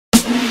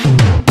Hello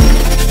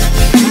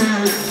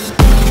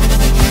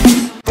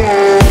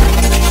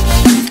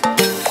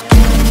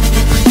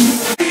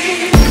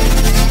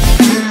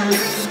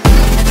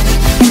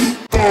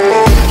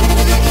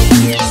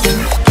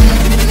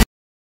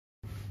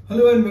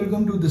and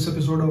welcome to this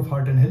episode of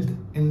Heart and Health.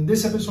 In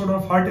this episode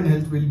of Heart and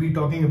Health, we'll be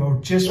talking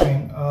about chest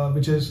pain,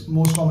 which is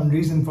most common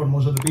reason for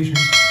most of the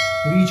patients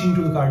reaching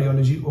to the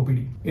cardiology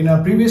OPD. In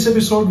our previous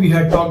episode, we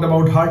had talked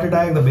about heart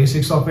attack, the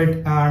basics of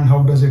it, and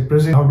how does it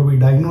present, how do we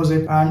diagnose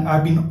it, and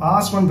I've been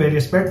asked on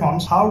various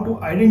platforms how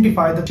to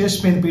identify the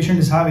chest pain the patient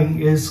is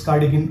having is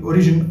cardiac in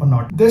origin or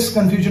not. This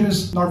confusion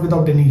is not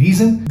without any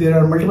reason. There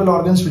are multiple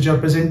organs which are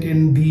present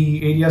in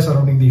the area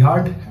surrounding the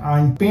heart,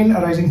 and pain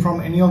arising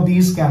from any of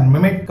these can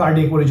mimic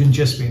cardiac origin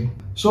chest pain.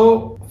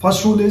 So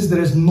first rule is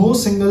there is no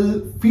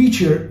single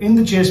feature in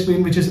the chest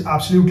pain which is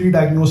absolutely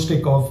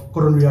diagnostic of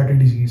coronary artery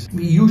disease.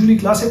 We usually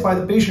classify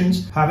the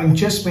patients having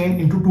chest pain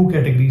into two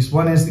categories.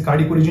 One is the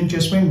cardiac origin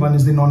chest pain, one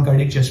is the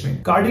non-cardiac chest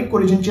pain. Cardiac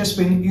origin chest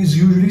pain is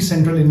usually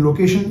central in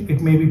location.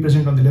 It may be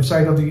present on the left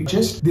side of the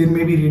chest. There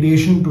may be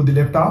radiation to the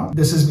left arm.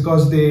 This is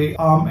because the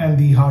arm and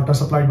the heart are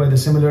supplied by the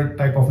similar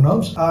type of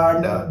nerves.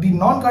 And the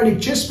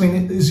non-cardiac chest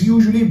pain is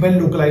usually well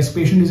localized.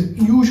 Patient is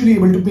usually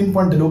able to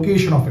pinpoint the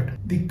location of it.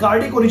 The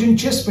cardiac origin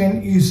chest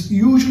pain is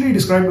usually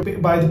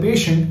described by the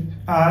patient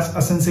as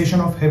a sensation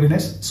of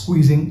heaviness,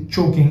 squeezing,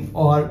 choking,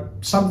 or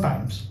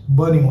sometimes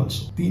burning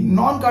also. The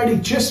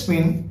non-cardiac chest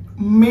pain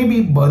may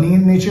be burning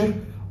in nature,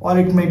 or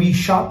it may be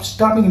sharp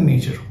stabbing in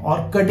nature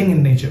or cutting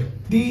in nature.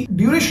 The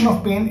duration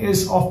of pain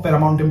is of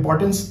paramount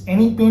importance.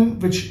 Any pain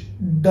which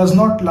does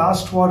not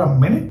last for a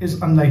minute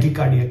is unlikely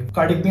cardiac.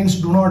 Cardiac pains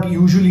do not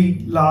usually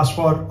last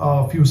for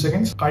a few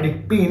seconds.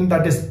 Cardiac pain,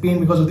 that is pain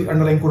because of the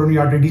underlying coronary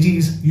artery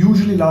disease,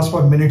 usually lasts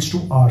for minutes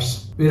to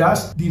hours.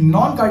 Whereas the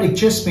non-cardiac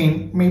chest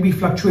pain may be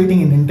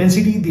fluctuating in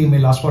intensity. They may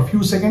last for a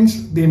few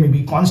seconds. They may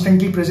be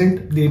constantly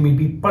present. They may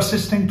be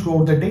persistent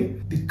throughout the day.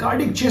 The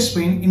cardiac chest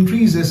pain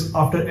increases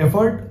after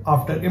effort,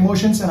 after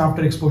emotions, and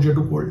after exposure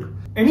to cold.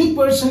 Any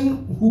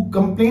person who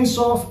complains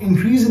of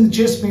increase in the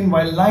chest pain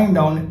while lying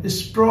down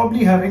is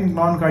probably having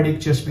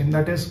non-cardiac chest pain,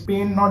 that is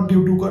pain not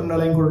due to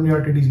underlying coronary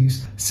artery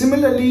disease.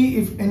 Similarly,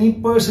 if any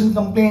person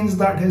complains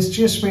that his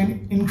chest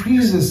pain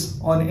increases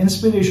on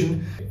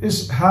inspiration,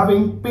 is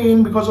having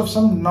pain because of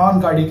some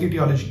non-cardiac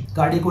etiology.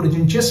 Cardiac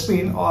origin chest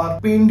pain or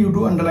pain due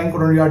to underlying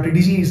coronary artery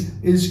disease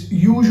is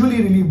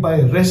usually relieved by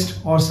rest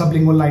or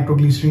sublingual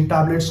nitroglycerin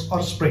tablets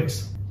or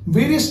sprays.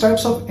 Various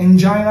types of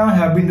angina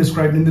have been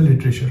described in the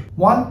literature.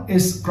 One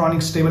is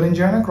chronic stable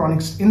angina.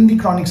 In the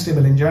chronic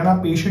stable angina,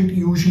 patient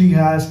usually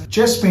has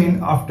chest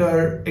pain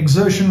after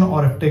exertion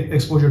or after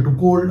exposure to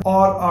cold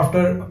or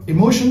after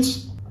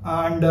emotions,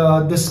 and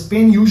this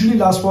pain usually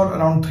lasts for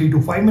around 3 to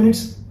 5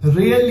 minutes.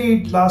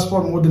 Rarely it lasts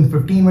for more than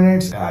 15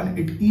 minutes, and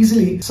it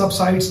easily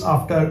subsides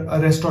after a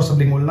rest or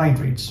sublingual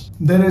nitrates.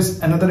 There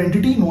is another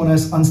entity known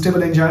as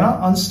unstable angina.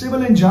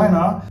 Unstable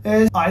angina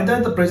is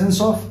either the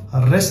presence of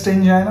rest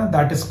angina,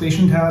 that is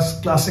patient has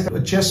classic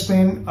chest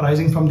pain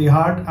arising from the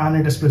heart and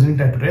it is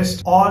present at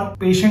rest, or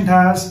patient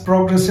has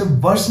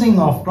progressive worsening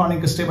of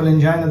chronic stable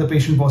angina the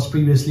patient was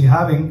previously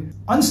having.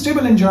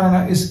 Unstable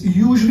angina is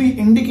usually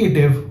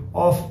indicative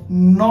of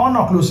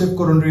non-occlusive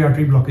coronary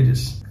artery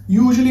blockages.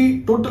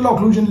 Usually, total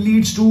occlusion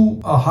leads to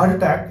a heart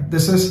attack.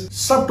 This is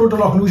subtotal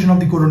occlusion of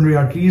the coronary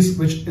arteries,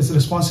 which is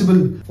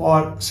responsible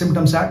for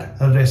symptoms at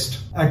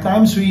rest. At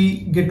times, we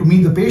get to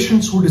meet the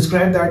patients who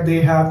describe that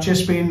they have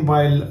chest pain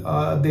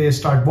while they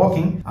start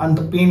walking, and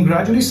the pain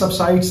gradually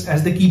subsides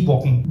as they keep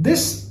walking.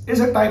 This is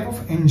a type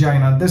of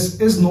angina. This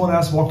is known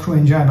as walk-through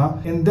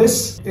angina. In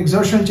this,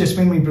 exertional chest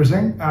pain may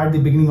present at the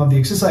beginning of the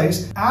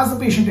exercise. As the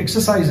patient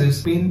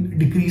exercises, pain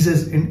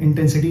decreases in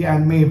intensity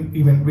and may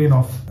even wane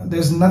off.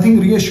 There's nothing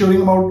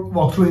reassuring about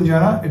walk-through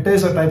angina. It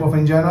is a type of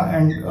angina,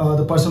 and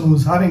the person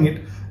who's having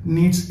it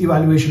needs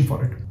evaluation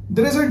for it.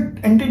 There is an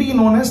entity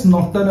known as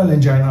nocturnal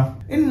angina.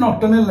 In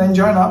nocturnal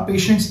angina,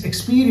 patients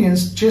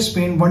experience chest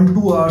pain 1 to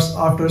 2 hours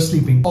after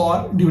sleeping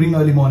or during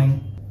early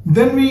morning.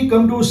 Then we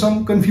come to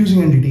some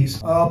confusing entities.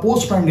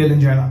 Postprandial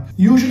angina.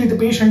 Usually the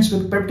patients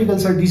with peptic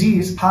ulcer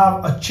disease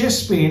have a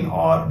chest pain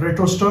or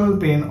retrosternal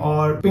pain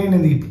or pain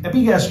in the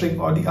epigastric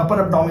or the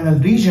upper abdominal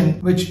region,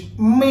 which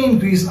may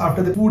increase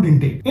after the food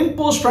intake. In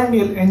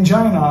postprandial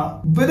angina,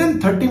 within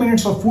 30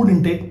 minutes of food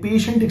intake,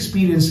 patient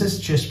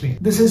experiences chest pain.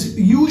 This is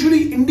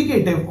usually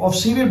indicative of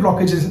severe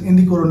blockages in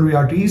the coronary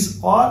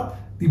arteries or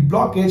the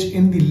blockage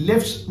in the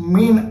left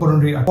main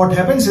coronary artery. What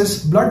happens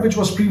is blood which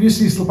was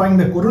previously supplying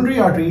the coronary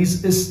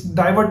arteries is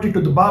diverted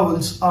to the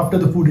bowels after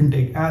the food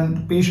intake, and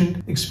the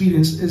patient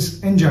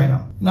experiences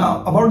angina.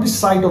 Now about the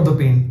site of the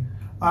pain.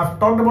 I've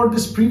talked about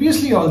this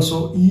previously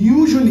also.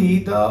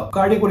 Usually the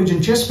cardiac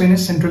origin chest pain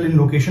is central in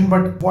location,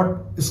 but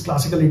what is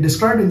classically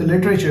described in the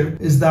literature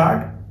is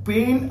that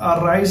pain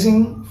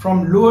arising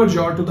from lower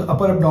jaw to the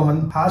upper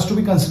abdomen has to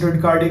be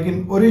considered cardiac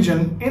in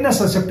origin in a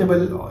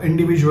susceptible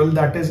individual,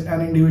 that is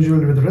an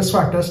individual with risk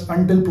factors,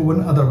 until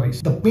proven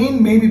otherwise. The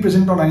pain may be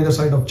present on either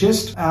side of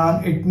chest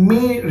and it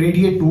may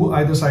radiate to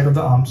either side of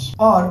the arms,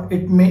 or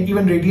it may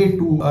even radiate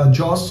to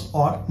jaws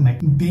or neck.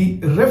 The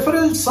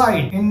referral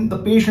site in the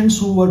patients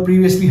who were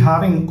previously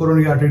having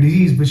coronary artery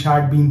disease which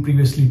had been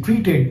previously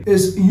treated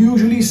is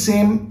usually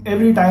same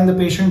every time the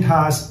patient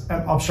has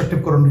an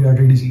obstructive coronary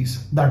artery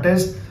disease. That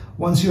is,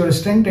 once you are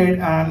stented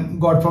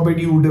and God forbid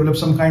you develop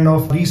some kind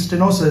of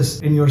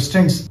restenosis in your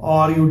stents,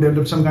 or you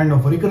develop some kind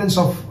of recurrence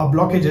of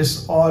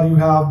blockages, or you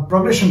have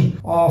progression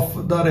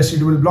of the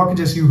residual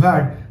blockages you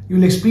had,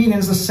 you'll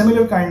experience a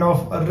similar kind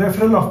of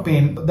referral of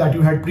pain that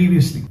you had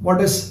previously.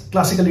 What is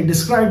classically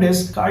described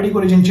as cardiac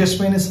origin chest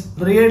pain is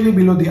rarely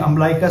below the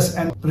umbilicus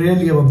and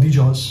rarely above the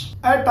jaws.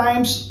 At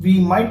times,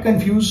 we might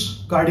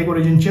confuse cardiac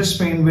origin chest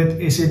pain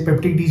with acid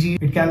peptic disease.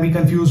 It can be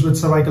confused with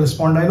cervical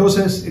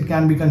spondylosis. It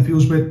can be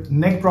confused with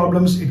neck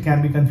problems. It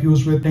can be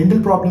confused with dental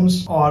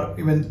problems or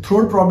even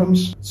throat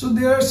problems. So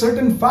there are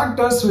certain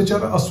factors which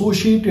are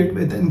associated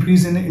with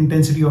increase in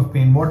intensity of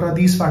pain. What are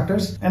these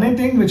factors?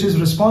 Anything which is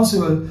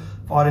responsible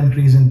for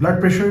increase in blood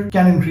pressure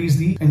can increase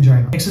the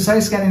angina.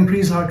 Exercise can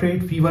increase heart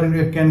rate, fever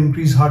can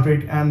increase heart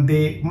rate, and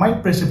they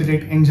might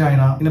precipitate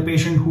angina in a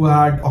patient who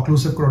had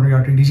occlusive coronary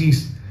artery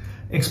disease.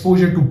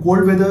 Exposure to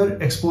cold weather,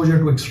 exposure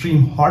to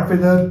extreme hot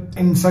weather,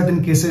 in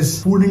certain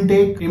cases food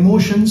intake,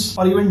 emotions,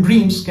 or even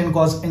dreams can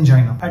cause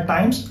angina. At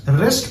times,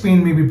 rest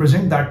pain may be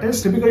present, that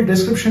is, typical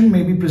description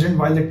may be present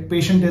while the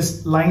patient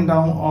is lying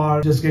down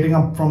or just getting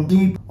up from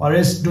sleep or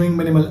is doing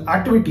minimal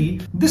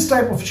activity. This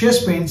type of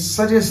chest pain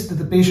suggests that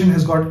the patient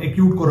has got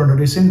acute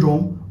coronary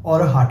syndrome or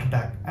a heart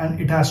attack,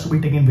 and it has to be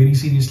taken very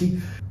seriously.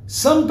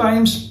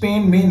 Sometimes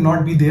pain may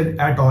not be there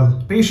at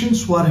all.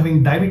 Patients who are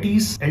having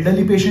diabetes,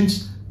 elderly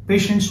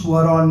patients who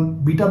are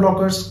on beta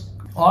blockers,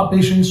 or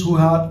patients who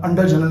are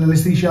under general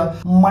anesthesia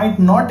might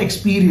not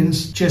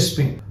experience chest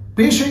pain.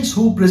 Patients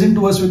who present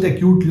to us with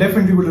acute left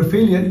ventricular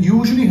failure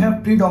usually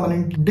have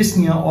predominant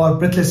dyspnea or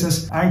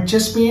breathlessness, and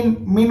chest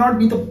pain may not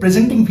be the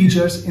presenting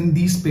features in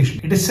these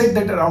patients. It is said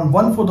that around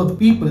 1/4 of the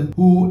people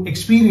who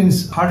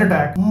experience heart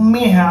attack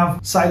may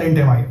have silent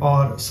MI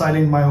or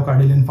silent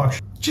myocardial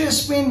infarction.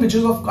 Chest pain which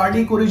is of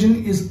cardiac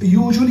origin is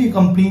usually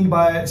accompanied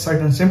by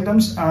certain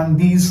symptoms, and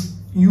these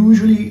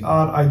usually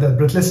are either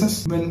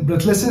breathlessness. When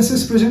breathlessness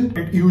is present,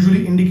 it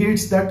usually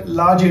indicates that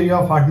large area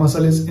of heart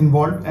muscle is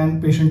involved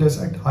and patient is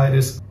at high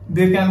risk.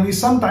 There can be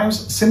sometimes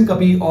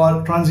syncope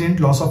or transient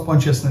loss of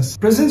consciousness.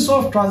 Presence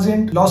of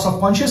transient loss of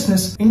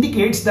consciousness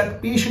indicates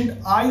that patient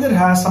either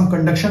has some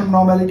conduction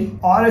abnormality,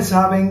 or is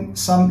having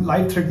some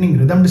life-threatening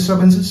rhythm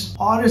disturbances,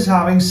 or is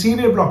having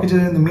severe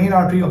blockages in the main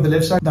artery of the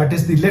left side, that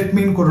is the left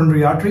main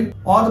coronary artery,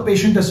 or the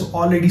patient has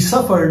already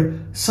suffered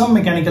some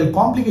mechanical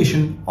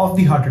complication of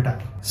the heart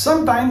attack.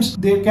 Sometimes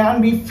there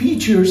can be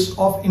features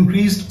of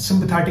increased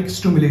sympathetic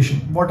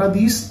stimulation. What are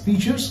these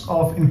features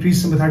of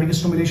increased sympathetic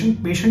stimulation?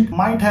 Patient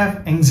might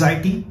have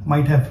anxiety,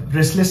 might have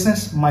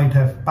restlessness, might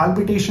have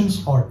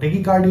palpitations or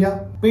tachycardia.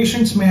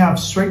 Patients may have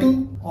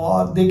sweating,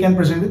 or they can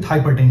present with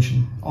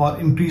hypertension or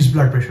increased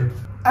blood pressure.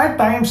 At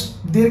times,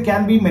 there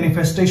can be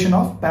manifestation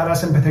of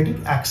parasympathetic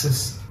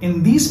axis.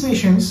 In these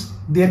patients,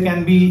 there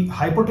can be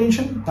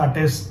hypotension, that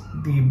is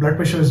the blood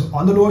pressure is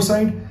on the lower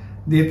side.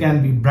 There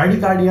can be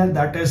bradycardia,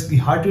 that is the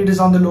heart rate is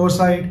on the lower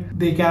side.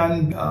 They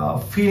can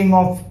feeling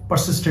of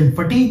persistent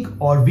fatigue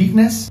or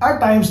weakness.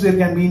 At times there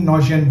can be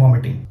nausea and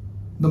vomiting.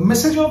 The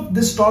message of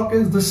this talk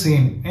is the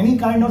same. Any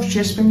kind of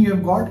chest pain you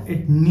have got,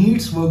 it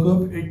needs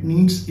workup, it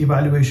needs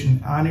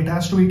evaluation, and it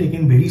has to be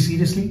taken very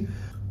seriously.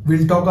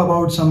 We'll talk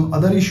about some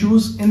other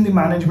issues in the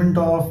management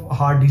of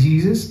heart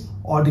diseases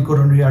or the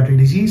coronary artery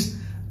disease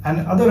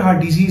and other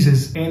heart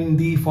diseases in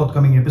the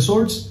forthcoming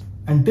episodes.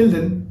 Until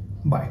then,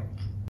 bye.